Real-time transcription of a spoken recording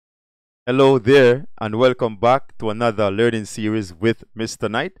Hello there, and welcome back to another learning series with Mr.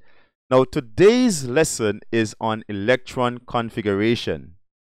 Knight. Now, today's lesson is on electron configuration.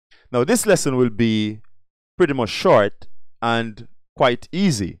 Now, this lesson will be pretty much short and quite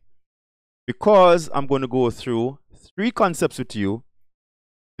easy because I'm going to go through three concepts with you,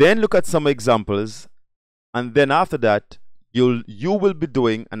 then look at some examples, and then after that, you will be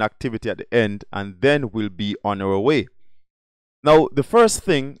doing an activity at the end, and then we'll be on our way. Now, the first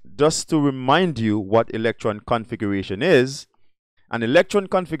thing, just to remind you what electron configuration is, an electron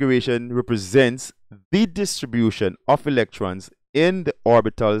configuration represents the distribution of electrons in the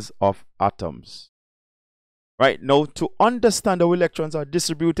orbitals of atoms. Right, now to understand how electrons are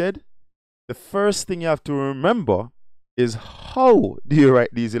distributed, the first thing you have to remember is how do you write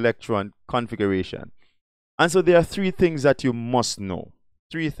these electron configuration. And so there are three things that you must know.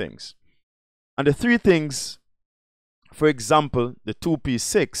 Three things. And the three things, for example, the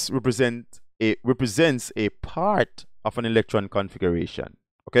 2p6 represents a part of an electron configuration.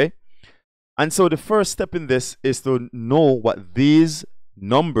 Okay? And so the first step in this is to know what these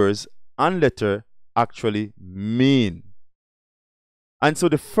numbers and letter actually mean. And so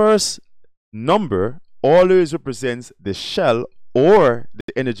the first number always represents the shell or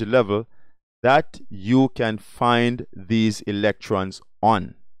the energy level that you can find these electrons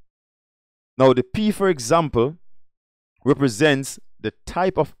on. Now the P, for example, represents the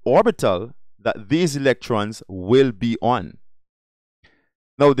type of orbital that these electrons will be on.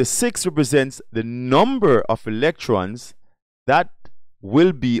 Now the 6 represents the number of electrons that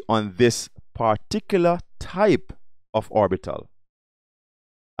will be on this particular type of orbital.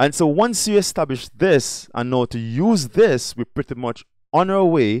 And so once you establish this and know to use this, we're pretty much on our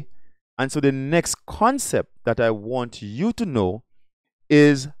way. And so the next concept that I want you to know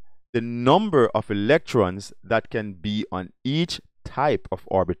is the number of electrons that can be on each type of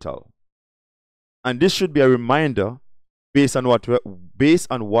orbital. And this should be a reminder based on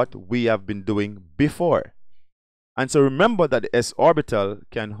what we have been doing before. And so remember that the s orbital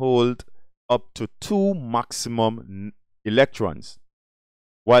can hold up to 2 maximum electrons,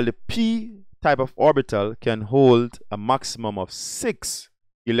 while the p type of orbital can hold a maximum of 6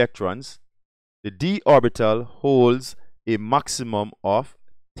 electrons. The d orbital holds a maximum of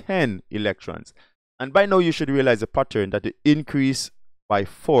 10 electrons. And by now you should realize the pattern that they increase by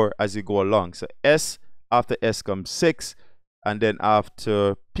 4 as you go along. So S, after S comes 6, and then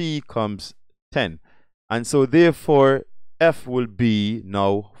after P comes 10. And so therefore F will be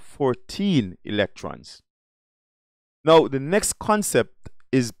now 14 electrons. Now the next concept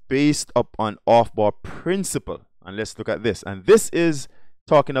is based upon Offbar Principle. And let's look at this. And this is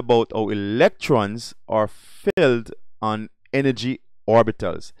talking about how electrons are filled on energy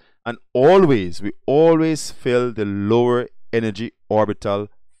orbitals, and we always fill the lower energy orbital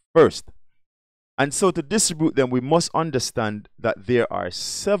first. And so to distribute them, we must understand that there are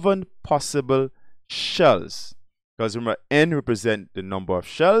 7 possible shells, because remember n represent the number of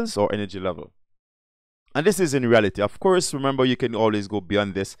shells or energy level. And this is in reality, of course, remember you can always go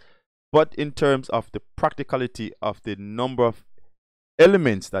beyond this, but in terms of the practicality of the number of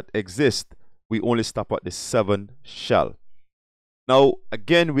elements that exist, we only stop at the 7 shell. Now,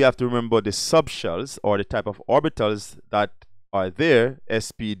 again, we have to remember the subshells or the type of orbitals that are there,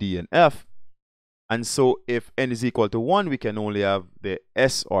 S, P, D, and F. And so if n is equal to 1, we can only have the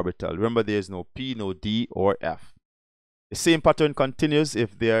s orbital. Remember, there is no p, no d, or f. The same pattern continues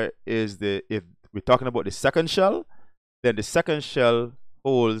if we're talking about the second shell, then the second shell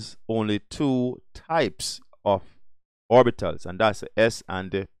holds only 2 types of orbitals, and that's the s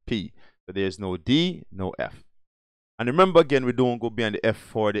and the p. So there's no d, no f. And remember, again, we don't go beyond the F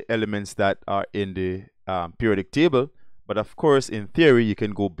for the elements that are in the periodic table. But of course, in theory, you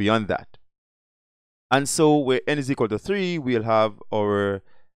can go beyond that. And so where n is equal to 3, we'll have our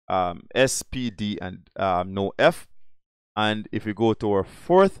S, P, D, and no F. And if we go to our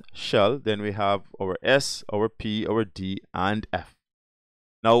 4th shell, then we have our S, our P, our D, and F.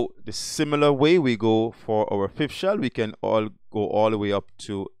 Now, the similar way we go for our 5th shell, we can all go all the way up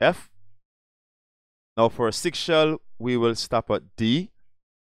to F. Now for a 6th shell, we will stop at D,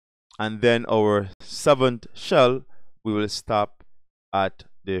 and then our 7th shell, we will stop at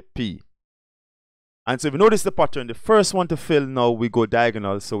the P. And so if you notice the pattern, the first one to fill now, we go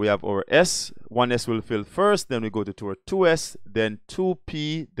diagonal. So we have our S, 1S will fill first, then we go to our 2S, then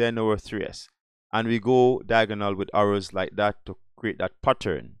 2P, then our 3S. And we go diagonal with arrows like that to create that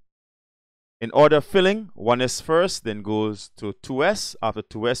pattern. In order of filling, 1S first, then goes to 2S. After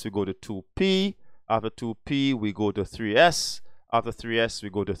 2S, we go to 2P. After 2P, we go to 3S. After 3S, we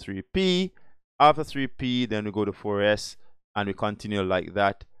go to 3P. After 3P, then we go to 4S, and we continue like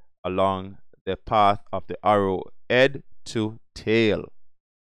that along the path of the arrow head to tail.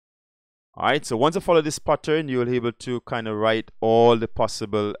 Alright, so once you follow this pattern, you'll be able to kind of write all the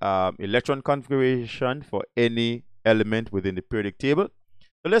possible electron configuration for any element within the periodic table.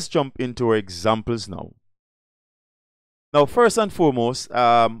 So let's jump into our examples now. Now, first and foremost,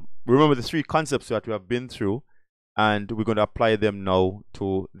 remember the three concepts that we have been through, and we're going to apply them now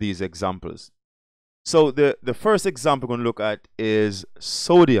to these examples. So the first example we're going to look at is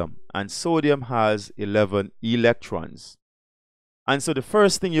sodium, and sodium has 11 electrons. And so the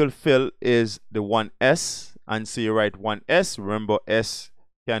first thing you'll fill is the 1s, and so you write 1s. Remember, s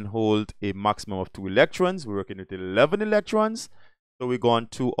can hold a maximum of 2 electrons. We're working with 11 electrons, so we go on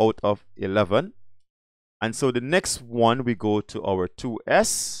 2 out of 11. And so the next one, we go to our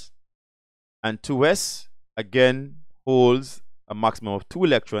 2s, and 2s again holds a maximum of 2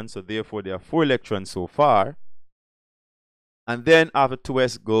 electrons, so therefore there are 4 electrons so far. And then after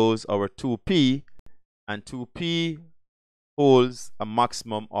 2s goes our 2p, and 2p holds a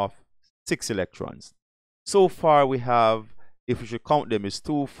maximum of 6 electrons. So far we have, if we should count them, is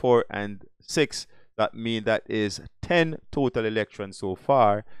 2, 4, and 6. That means that is 10 total electrons so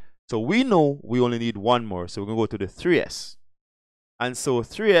far. So we know we only need one more, so we're going to go to the 3s. And so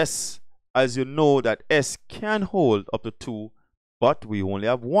 3s, as you know, that s can hold up to 2, but we only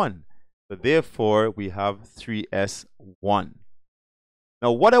have 1. So therefore we have 3s1.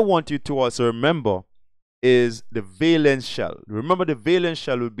 Now what I want you to also remember is the valence shell. Remember, the valence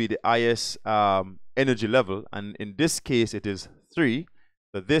shell would be the highest energy level, and in this case it is 3.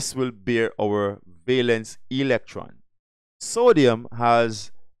 So this will bear our valence electron. Sodium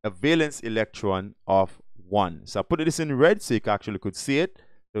has a valence electron of 1. So I put this in red so you actually could see it.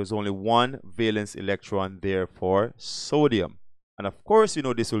 There's only 1 valence electron there for sodium. And of course, you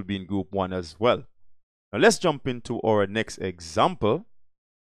know, this will be in group 1 as well. Now let's jump into our next example.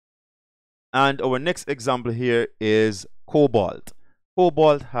 And our next example here is cobalt.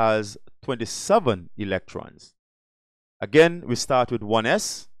 Cobalt has 27 electrons. Again, we start with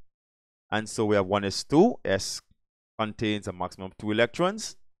 1s. And so we have 1s2. S contains a maximum of 2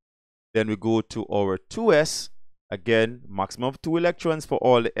 electrons. Then we go to our 2s. Again, maximum of 2 electrons for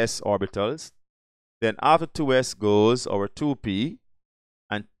all the s orbitals. Then after 2s goes our 2p.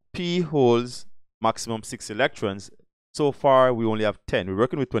 And p holds maximum 6 electrons. So far, we only have 10. We're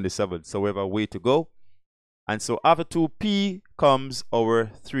working with 27, so we have a way to go. And so after 2p comes our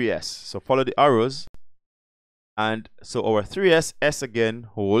 3s. So follow the arrows. And so our 3s, s again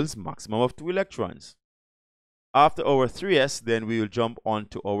holds maximum of 2 electrons. After our 3s, then we will jump on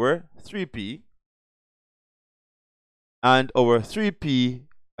to our 3p. And our 3p,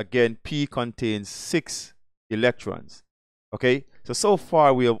 again, p contains 6 electrons. Okay, so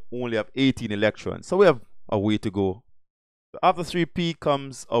far we only have 18 electrons. So we have a way to go. So after 3p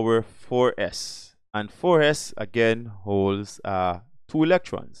comes our 4s, and 4s again holds 2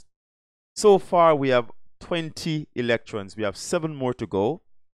 electrons. So far we have 20 electrons. We have 7 more to go.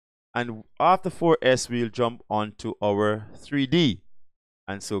 And after 4s, we'll jump on to our 3d.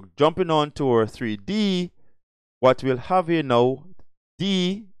 And so jumping on to our 3d, what we'll have here now,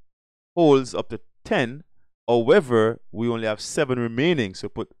 d holds up to 10. However, we only have 7 remaining. So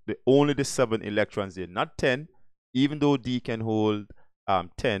put only the 7 electrons in, not 10. Even though d can hold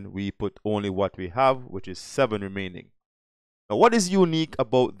 10, we put only what we have, which is 7 remaining. Now, what is unique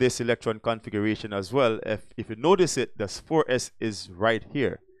about this electron configuration as well, if you notice it, this 4s is right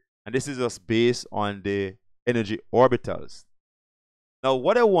here. And this is just based on the energy orbitals. Now,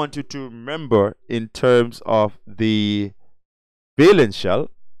 what I want you to remember in terms of the valence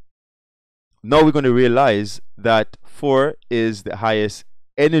shell, now we're going to realize that 4 is the highest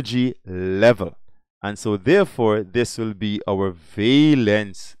energy level. And so therefore, this will be our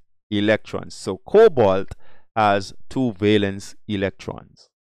valence electrons. So cobalt has 2 valence electrons.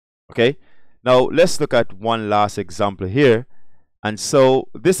 Okay, now let's look at one last example here. And so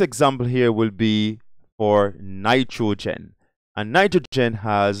this example here will be for nitrogen. And nitrogen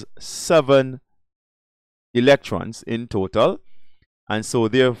has 7 electrons in total. And so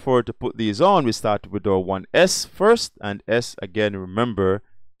therefore, to put these on, we start with our 1s first. And s, again, remember,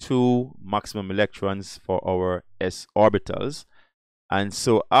 2 maximum electrons for our s orbitals. And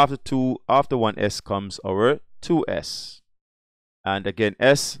so after 1s comes our 2s. And again,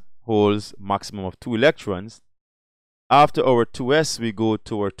 s holds maximum of 2 electrons. After our 2s, we go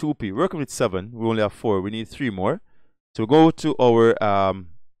to our 2p. Working with 7, we only have 4. We need 3 more. So go to our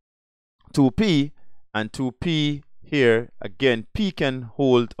 2p, and 2p here, again, p can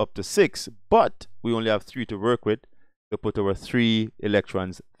hold up to 6, but we only have 3 to work with. To put our 3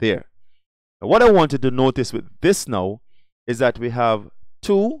 electrons there. Now, what I wanted to notice with this now is that we have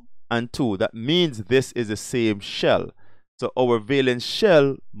 2 and 2. That means this is the same shell. So our valence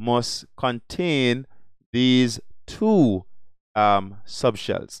shell must contain these 2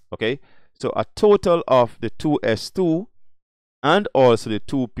 subshells. Okay, so a total of the 2s2 and also the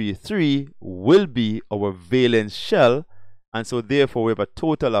 2p3 will be our valence shell, and so therefore we have a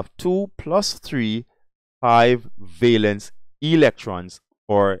total of 2 plus 3, 5 valence electrons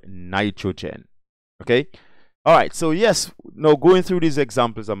for nitrogen. Okay, all right, so yes, now going through these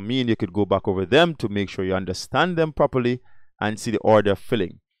examples, I mean you could go back over them to make sure you understand them properly and see the order of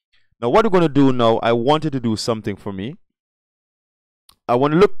filling. Now what we're going to do now, I wanted to do something for me. I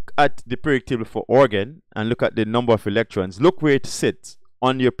want to look at the periodic table for organ and look at the number of electrons. Look where it sits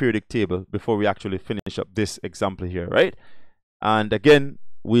on your periodic table before we actually finish up this example here, right? And again,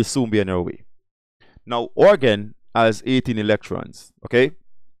 we'll soon be on our way. Now, organ has 18 electrons, okay?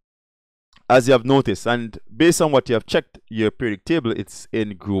 As you have noticed, and based on what you have checked your periodic table, it's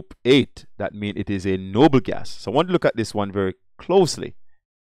in group 8. That means it is a noble gas. So I want to look at this one very closely.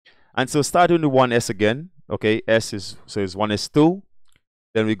 And so starting with 1s again, okay, S is 1s2.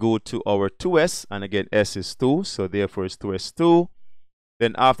 Then we go to our 2s, and again s is 2, so therefore it's 2s2.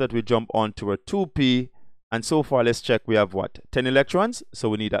 Then after that we jump on to our 2p, and so far let's check, we have what, 10 electrons, so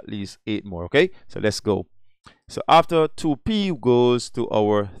we need at least 8 more. Okay, so let's go. So after 2p goes to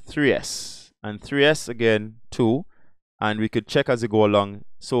our 3s, and 3s again 2, and we could check as we go along.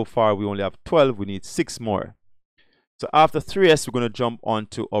 So far we only have 12, we need 6 more. So after 3s we're going to jump on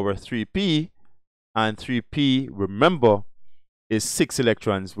to our 3p, and 3p, remember, is 6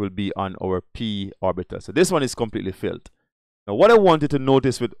 electrons will be on our p orbital. So this one is completely filled. Now what I wanted to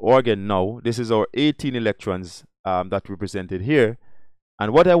notice with organ now, this is our 18 electrons that represented here,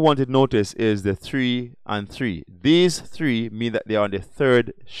 and what I wanted to notice is the 3 and 3. These 3 mean that they are on the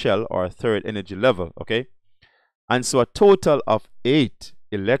 3rd shell or 3rd energy level, okay? And so a total of 8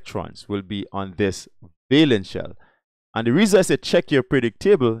 electrons will be on this valence shell. And the reason I say check your periodic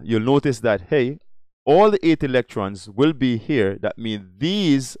table, you'll notice that, hey, all the 8 electrons will be here. That means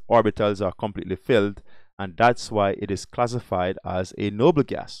these orbitals are completely filled, and that's why it is classified as a noble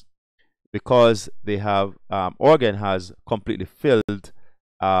gas, because they have organ has completely filled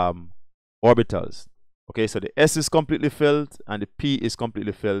orbitals. Okay, so the S is completely filled and the P is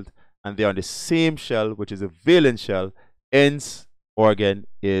completely filled, and they are on the same shell, which is a valence shell. Hence, organ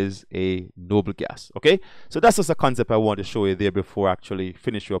is a noble gas. Okay, so that's just a concept I want to show you there before I actually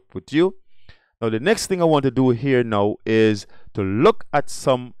finish up with you. Now, the next thing I want to do here now is to look at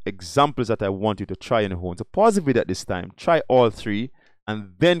some examples that I want you to try on your own. So pause the video at this time, try all 3,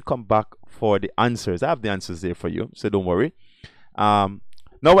 and then come back for the answers. I have the answers there for you, so don't worry.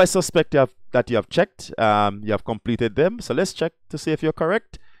 Now I suspect that you have checked, you have completed them. So let's check to see if you're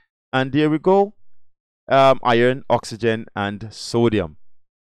correct. And there we go. Iron, oxygen, and sodium.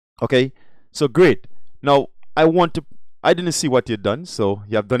 Okay, so great. Now I didn't see what you've done, so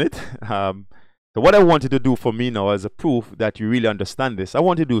you have done it. So what I wanted to do for me now as a proof that you really understand this, I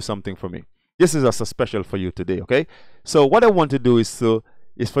want to do something for me. This is also special for you today, okay? So what I want to do is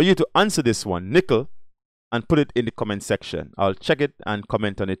for you to answer this one, nickel, and put it in the comment section. I'll check it and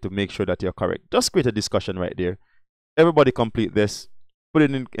comment on it to make sure that you're correct. Just create a discussion right there. Everybody complete this. Put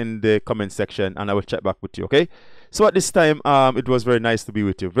it in the comment section, and I will check back with you, okay? So at this time, it was very nice to be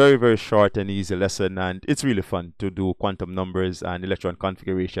with you. Very, very short and easy lesson, and it's really fun to do quantum numbers and electron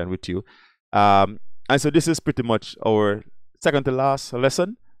configuration with you. And so this is pretty much our second to last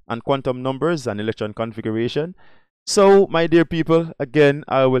lesson on quantum numbers and electron configuration. So my dear people, again,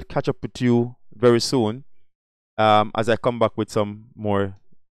 I will catch up with you very soon as I come back with some more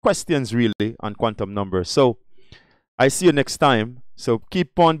questions really on quantum numbers. So I see you next time. So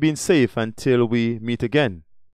keep on being safe until we meet again.